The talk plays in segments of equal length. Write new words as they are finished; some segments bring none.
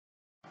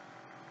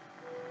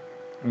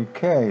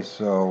Okay,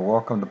 so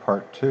welcome to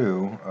part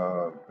 2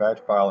 of batch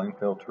filing,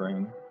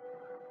 filtering,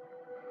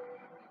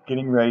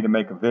 getting ready to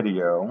make a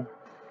video,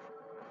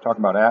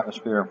 talking about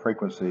atmosphere and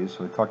frequencies.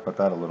 So we talked about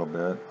that a little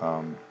bit.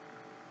 So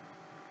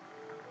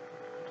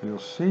you'll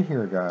see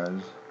here,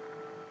 guys,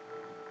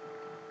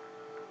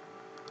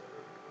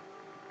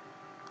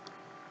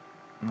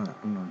 I'm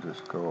going to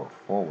just go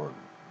forward.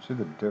 See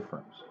the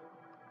difference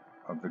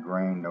of the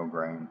grain, no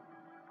grain.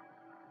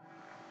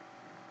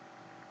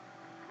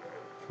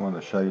 Just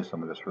wanted to show you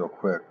some of this real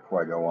quick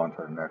before I go on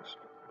to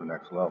the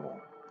next level.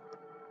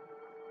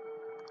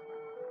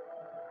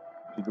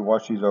 You can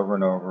watch these over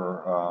and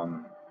over.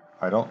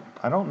 I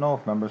don't know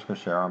if members can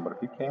share them, but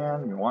if you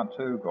can, you want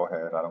to, go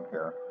ahead. I don't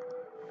care.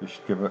 You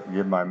should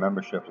give my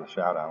memberships a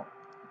shout out.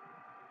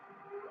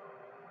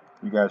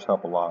 You guys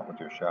help a lot with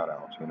your shout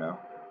outs, you know.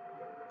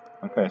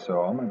 Okay,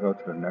 so I'm gonna go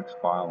to the next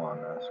file on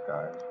this,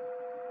 guys.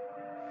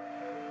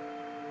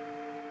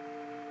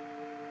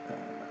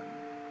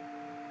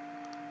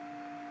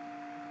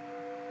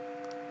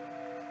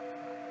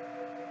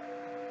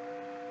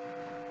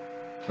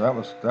 So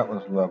that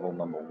was level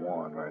number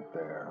 1 right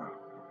there.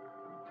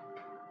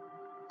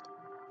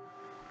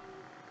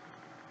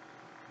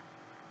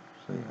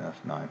 See, that's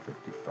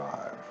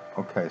 955.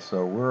 Okay,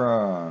 so we're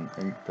on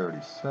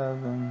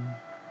 837.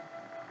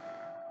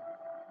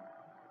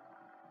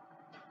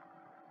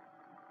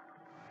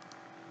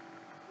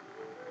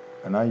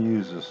 And I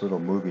use this little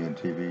movie and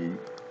TV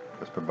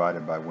that's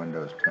provided by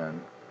Windows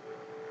 10.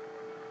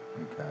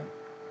 Okay.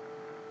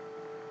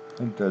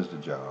 It does the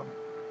job.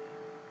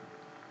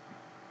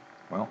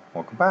 Well,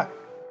 welcome back.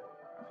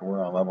 So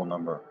we're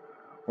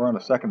on the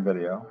second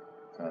video,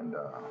 and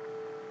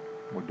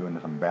we're doing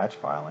some batch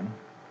filing.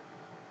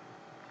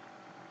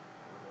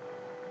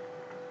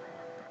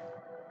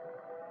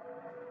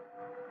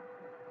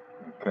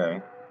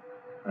 Okay.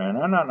 And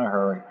I'm not in a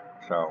hurry,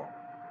 so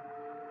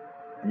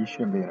you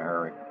shouldn't be in a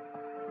hurry.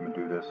 I'm going to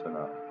do this in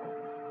a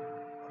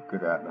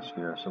good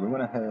atmosphere. So we're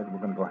going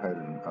to go ahead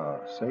and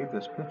save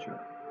this picture.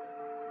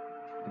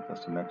 I think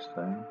that's the next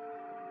thing.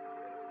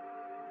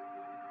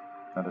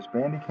 Now this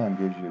Bandicam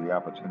gives you the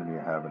opportunity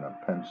of having a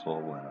pencil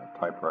and a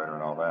typewriter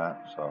and all that,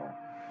 so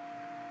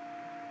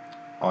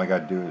all I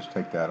got to do is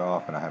take that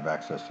off and I have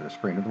access to the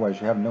screen. Otherwise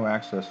you have no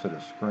access to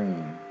the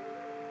screen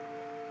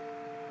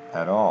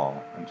at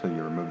all until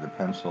you remove the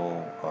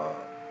pencil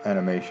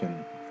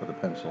animation for the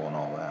pencil and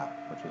all that,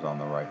 which is on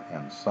the right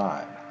hand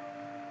side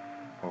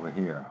over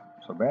here.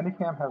 So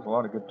Bandicam has a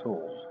lot of good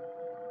tools.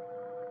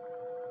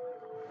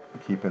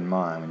 Keep in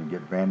mind, when you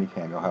get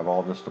Bandicam, you'll have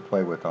all this to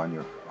play with on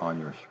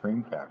your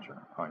screen capture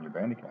on your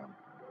Bandicam.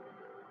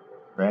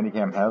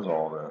 Bandicam has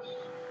all this,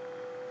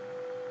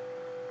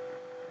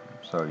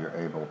 so you're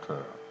able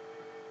to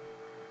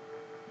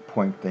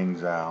point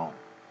things out,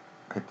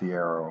 hit the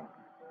arrow.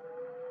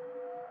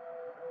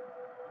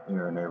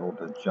 You're enabled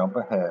to jump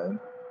ahead.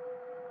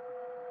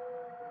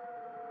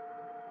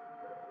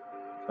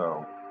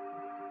 So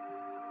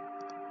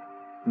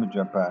let me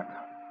jump back.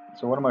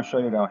 So what I'm going to show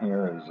you down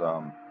here is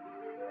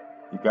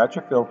you got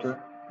your filter,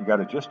 you got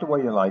it just the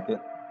way you like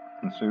it,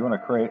 and so you want to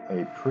create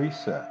a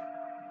preset.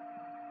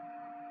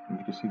 And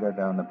you can see that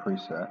down in the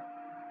preset.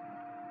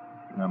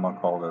 And I'm going to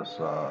call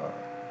this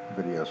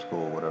video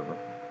school, whatever.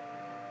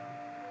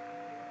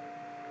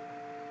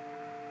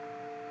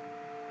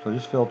 So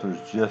this filter is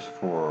just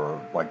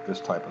for like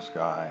this type of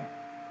sky,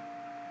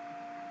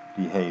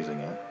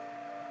 dehazing it.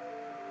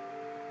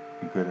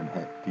 You could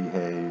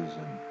dehaze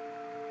and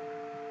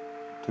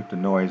took the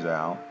noise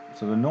out.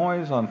 So the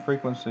noise on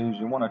frequencies,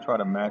 you want to try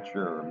to match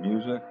your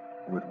music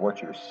with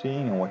what you're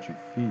seeing and what you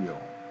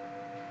feel.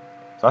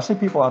 So I see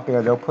people out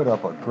there, they'll put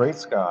up a great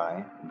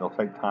sky, they'll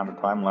take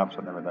time lapse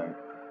and everything,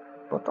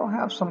 but they'll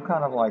have some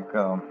kind of like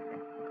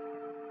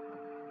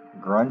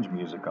grunge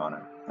music on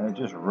it, and it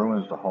just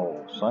ruins the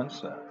whole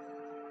sunset.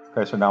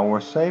 Okay, so now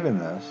we're saving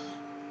this,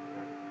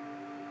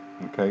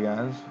 okay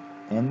guys,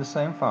 in the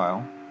same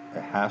file.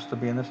 It has to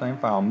be in the same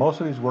file. Most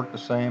of these work the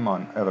same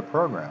on other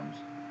programs.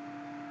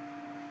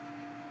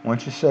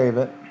 Once you save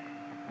it,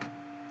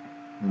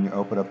 then you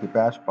open up your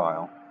batch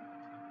file.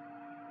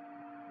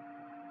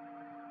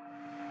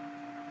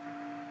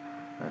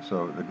 Okay,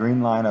 so the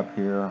green line up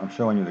here, I'm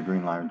showing you the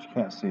green line, but you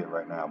can't see it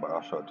right now, but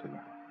I'll show it to you.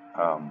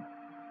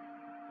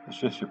 It's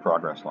just your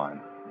progress line.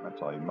 That's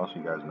all. Most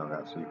of you guys know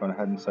that. So you go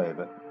ahead and save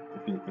it.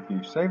 If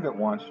you saved it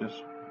once,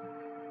 just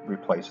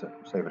replace it,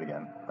 save it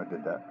again. I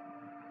did that.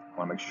 I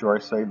want to make sure I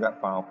saved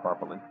that file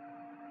properly.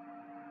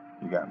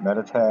 You got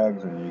meta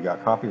tags and you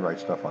got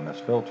copyright stuff on this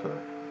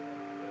filter.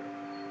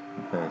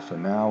 Okay, so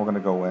now we're going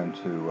to go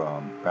into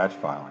batch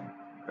filing.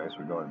 Okay, so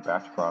we go to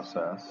batch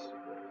process.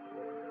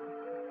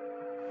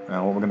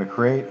 Now what we're going to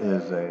create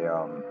is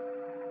a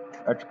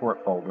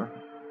export folder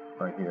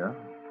right here,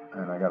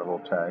 and I got a little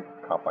tag,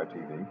 copy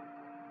TV.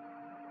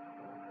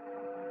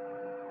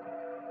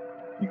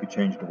 You could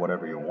change it to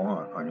whatever you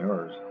want on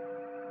yours.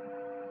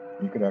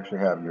 You could actually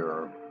have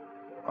your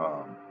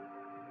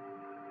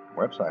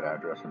website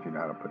address if you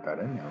know how to put that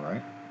in there,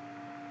 right?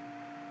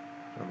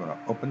 So we're going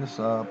to open this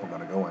up. We're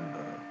going to go into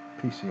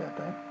PC, I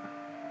think.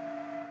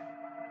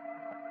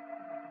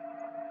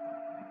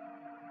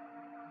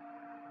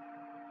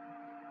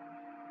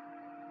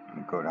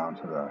 go down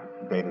to the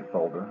dated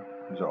folder.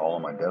 These are all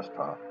on my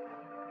desktop.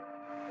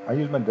 I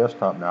use my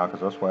desktop now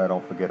because that's why I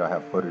don't forget I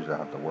have footage I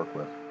have to work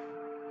with.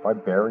 If I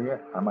bury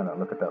it, I might not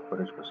look at that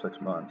footage for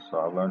 6 months, so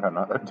I learned how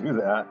not to do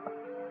that.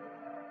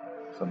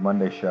 It's a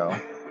Monday show.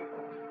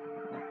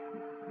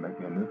 Make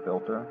me a new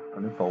folder.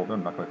 I'm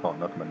not going to call it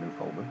nothing but a new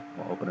folder.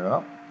 We'll open it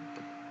up,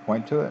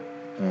 point to it,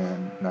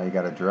 and now you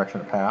got a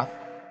direction, a path.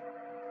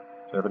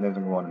 So everything's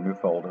going to go in a new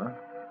folder.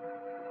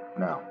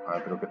 Now, I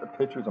have to look at the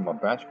pictures on my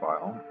batch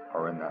file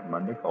are in that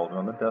Monday folder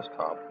on the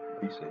desktop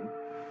PC.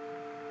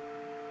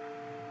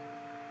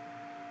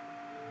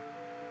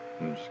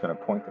 I'm just going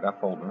to point to that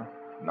folder,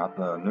 not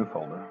the new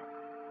folder,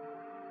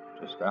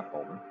 just that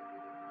folder.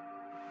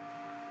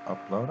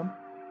 Upload them.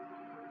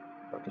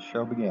 Let the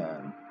show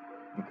begin.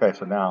 Okay,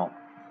 so now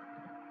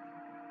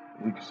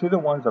you can see the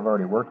ones I've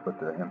already worked with,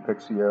 the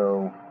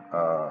Impixio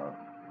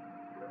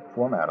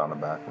format on the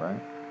back,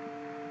 right?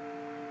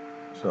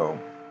 So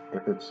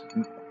if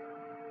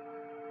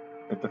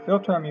the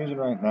filter I'm using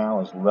right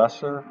now is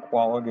lesser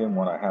quality than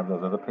when I have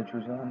those other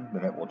pictures in,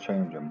 then it will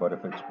change them. But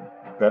if it's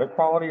better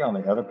quality on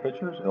the other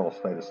pictures, it will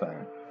stay the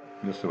same.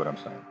 You'll see what I'm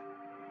saying.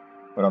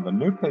 But on the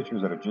new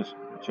pictures that are just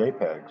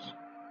JPEGs,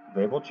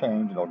 they will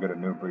change and they'll get a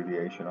new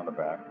abbreviation on the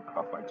back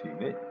off my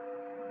TV.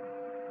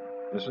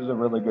 This is a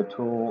really good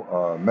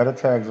tool. Meta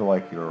tags are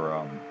like your,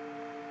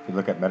 if you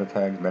look at meta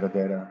tags,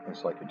 metadata,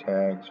 it's like your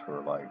tags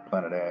for like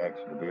Planet X,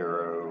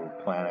 Nibiru,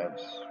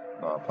 Planets,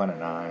 Planet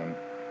 9.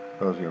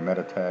 Those are your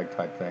meta tag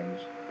type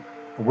things.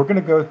 We're going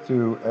to go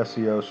through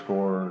SEO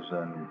scores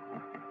and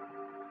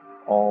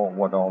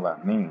what all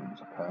that means,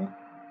 okay?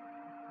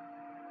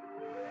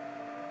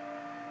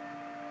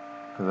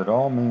 Because it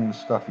all means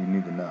stuff you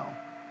need to know.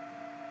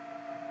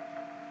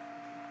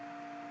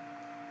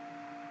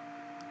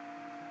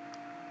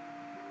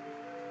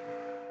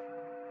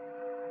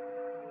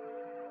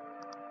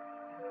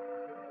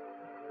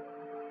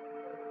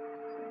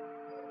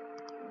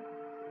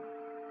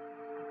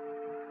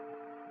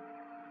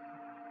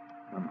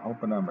 I'm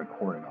hoping I'm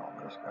recording all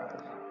this, guys.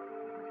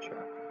 Check.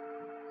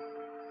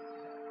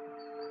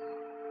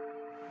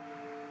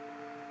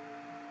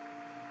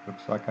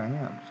 Looks like I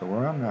am. So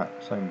we're on that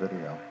same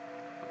video.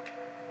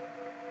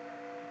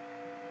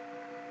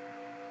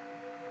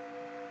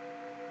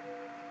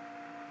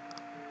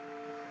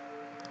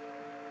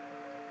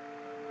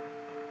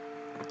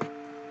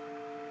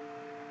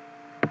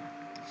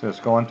 So it's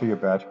going through your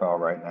batch file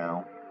right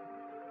now.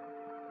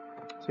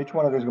 So each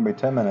one of these is going to be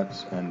 10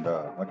 minutes, and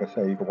like I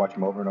say, you can watch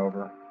them over and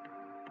over.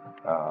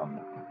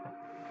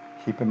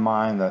 Keep in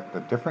mind that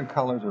the different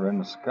colors are in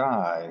the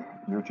sky.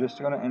 You're just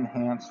going to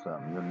enhance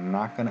them. You're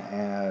not going to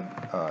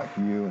add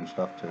hue and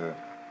stuff to it.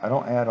 I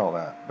don't add all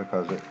that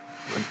because it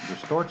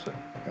distorts it.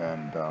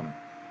 And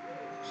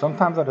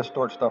sometimes I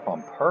distort stuff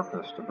on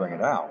purpose to bring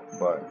it out,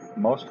 but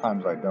most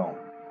times I don't.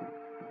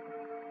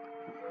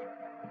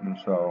 And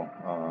so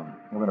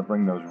we're going to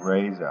bring those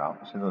rays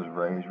out. See those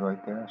rays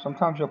right there?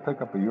 Sometimes you'll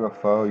pick up a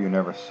UFO you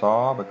never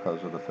saw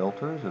because of the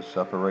filters. It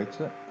separates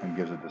it and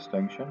gives a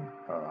distinction.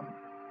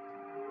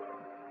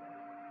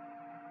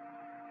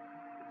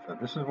 So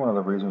this is one of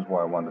the reasons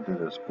why I wanted to do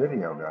this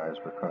video, guys,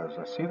 because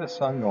I see the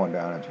sun going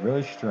down. It's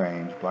really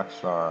strange. Black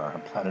star,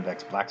 Planet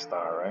X, black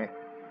star, right?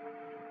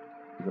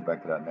 We'll go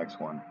back to that next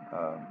one.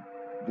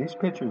 These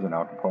pictures in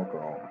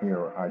Acapulco here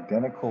are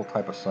identical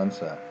type of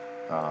sunset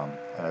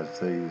as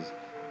these.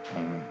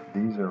 And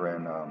these are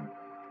in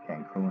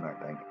Cancun, I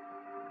think.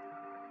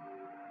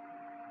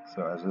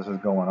 So as this is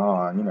going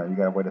on, you know, you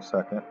gotta wait a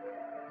second.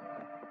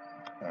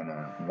 And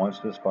then once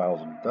this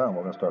file's done,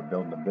 we're gonna start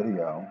building the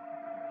video.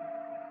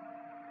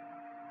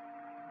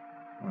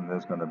 And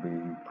there's gonna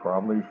be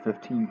probably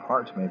 15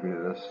 parts maybe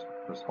to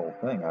this whole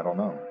thing. I don't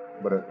know.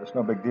 But it's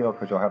no big deal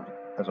because you'll have,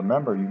 as a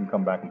member, you can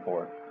come back and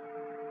forth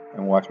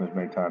and watch them as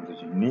many times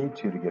as you need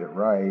to get it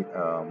right.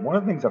 One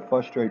of the things that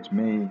frustrates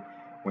me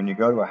when you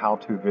go to a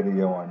how-to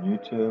video on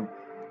YouTube,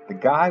 the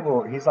guy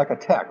he's like a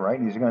tech, right?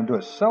 And he's going to do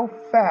it so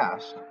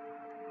fast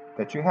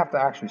that you have to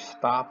actually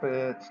stop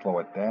it, slow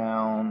it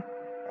down,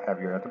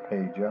 have your other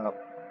page up.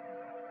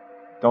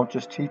 Don't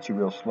just teach you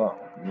real slow,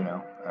 you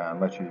know, and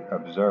let you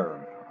observe.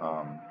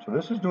 So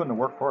this is doing the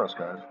work for us,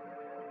 guys.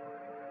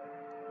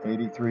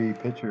 83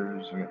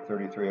 pictures, we got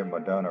 33 of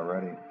them done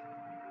already.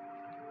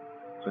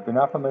 So if you're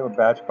not familiar with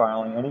batch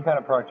filing, any kind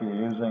of product you're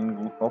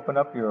using, open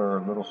up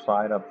your little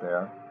side up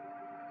there.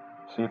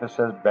 See if it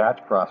says batch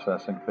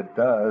processing. If it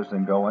does,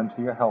 then go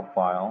into your help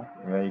file.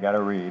 Yeah, you got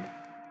to read.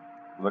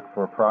 Look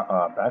for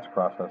batch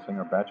processing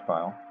or batch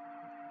file.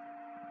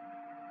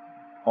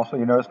 Also,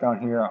 you notice down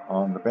here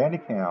on the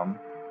Bandicam,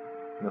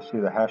 you'll see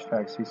the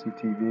hashtag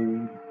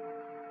CCTV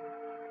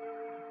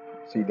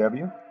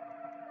CW.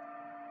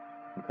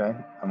 Okay,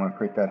 I'm going to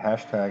create that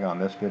hashtag on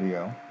this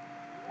video,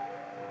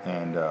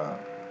 and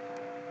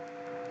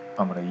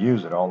I'm going to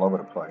use it all over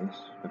the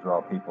place to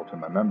draw people to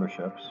my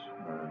memberships.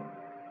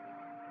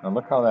 Now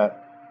look how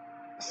that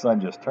sun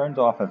just turns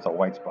off. It's a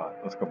white spot.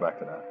 Let's go back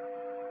to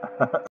that.